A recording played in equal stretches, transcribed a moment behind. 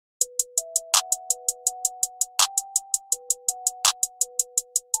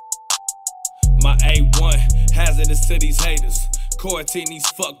My A1, hazardous to these haters. Quarantine these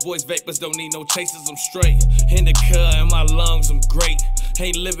fuckboys, vapors, don't need no chasers, I'm straight. In the car, in my lungs, I'm great.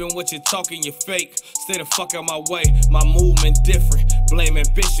 Ain't living what you're talking, you're fake. Stay the fuck out my way, my movement different. Blame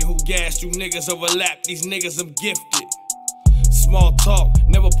ambition, who gassed you niggas overlap, these niggas I'm gifted. Small talk,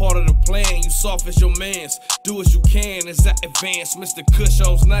 never part of the plan, you soft as your mans. Do what you can as I advance, Mr. Kush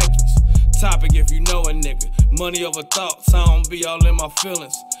owns Nikes. Topic if you know a nigga, money over thoughts, I don't be all in my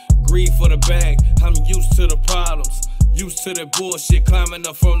feelings. Greed for the bag, I'm used to the problems. Used to the bullshit, climbing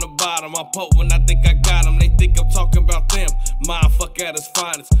up from the bottom. I poke when I think I got them, they think I'm talking about them. Mindfuck at its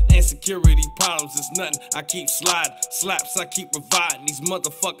finest, insecurity problems, it's nothing, I keep sliding. Slaps, I keep providing, these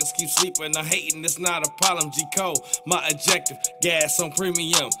motherfuckers keep sleeping. I hating, it's not a problem, G-Code. My objective, gas on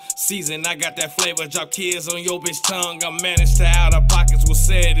premium. Season, I got that flavor, drop kids on your bitch tongue. I managed to out of pockets, what's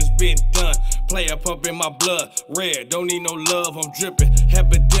said is been done. Play up in my blood, red, don't need no love, I'm dripping.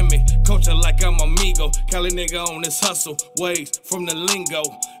 Epidemic, culture like I'm amigo. Cali nigga on this hustle, waves from the lingo.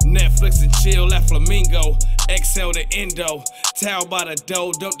 Netflix and chill at Flamingo. Exhale the endo, towel by the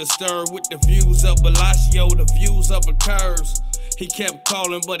dough, don't disturb with the views of Bellagio, the views of the curves. He kept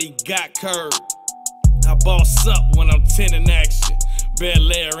calling, but he got curved. I boss up when I'm 10 in action.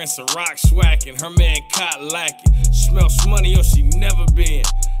 Bel Air and some rock swacking, her man caught lacking. Smells money or she never been.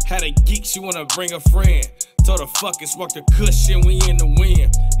 Had a geek, she wanna bring a friend. Told her fuck it, smoke the cushion, we in the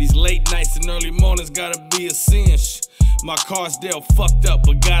wind. These late nights and early mornings gotta be a cinch. My car's still fucked up,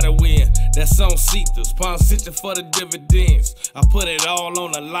 but gotta win. That's on Cetus, pound stitching for the dividends. I put it all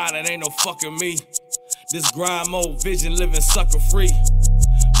on the line, it ain't no fucking me. This grind mode vision, living sucker free.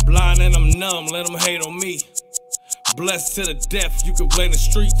 Blind and I'm numb, let them hate on me. Blessed to the death, you can blame the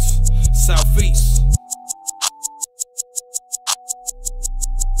streets. Southeast.